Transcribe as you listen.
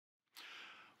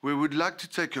We would like to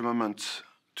take a moment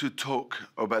to talk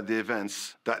about the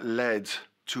events that led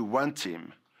to one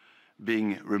team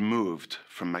being removed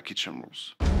from My Kitchen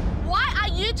Rules. Why are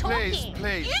you talking?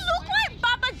 Please. You look like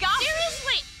Bubba Gump.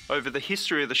 Seriously. Over the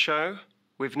history of the show,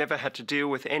 we've never had to deal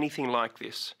with anything like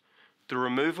this. The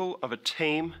removal of a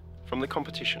team from the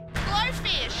competition.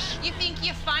 Blowfish. You think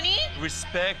you're funny?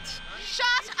 Respect.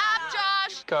 Shut up,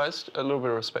 Josh. Guys, a little bit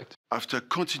of respect. After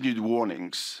continued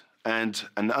warnings and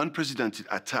an unprecedented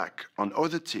attack on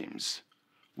other teams,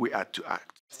 we had to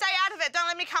act. Stay out of it. Don't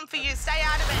let me come for you. Stay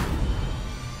out of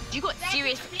it. You got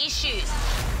serious issues.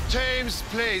 Teams,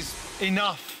 please.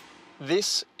 Enough.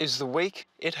 This is the week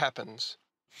it happens.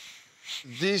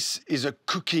 This is a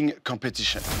cooking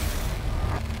competition.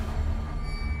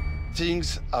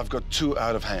 Things have got too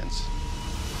out of hands.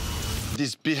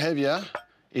 This behavior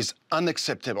is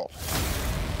unacceptable.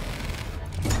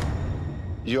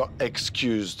 You're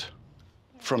excused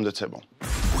from the table.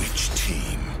 Which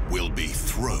team will be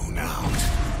thrown out?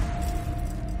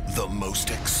 The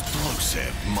most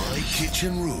explosive My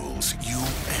Kitchen Rules you'll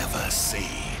ever see.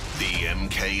 The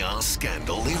MKR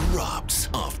scandal erupts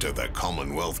after the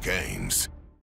Commonwealth Games.